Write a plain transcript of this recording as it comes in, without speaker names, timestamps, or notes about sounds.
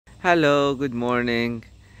Hello, good morning.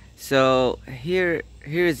 So here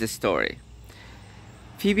is the story.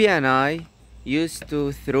 Phoebe and I used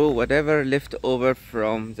to throw whatever left over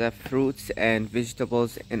from the fruits and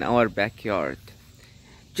vegetables in our backyard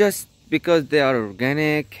just because they are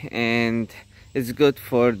organic and it's good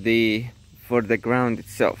for the ground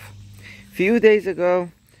itself. Few days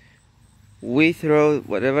ago we throw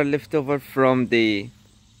whatever left over from the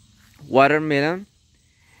watermelon,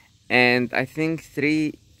 and I think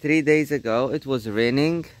three days ago it was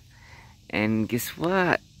raining, and guess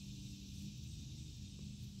what?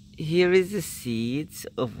 Here is the seeds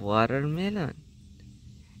of watermelon,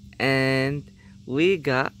 and we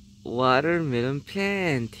got watermelon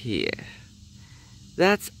plant here.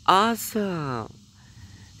 That's awesome.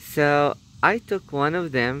 So I took one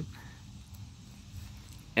of them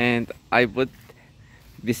and I put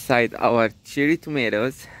beside our cherry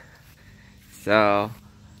tomatoes so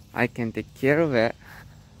I can take care of it.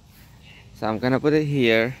 So I'm gonna put it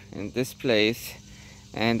here in this place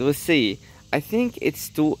and we'll see. I think it's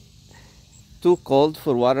too cold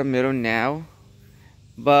for watermelon now,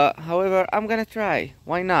 but however I'm gonna try.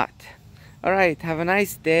 Why not? Alright, have a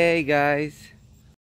nice day, guys.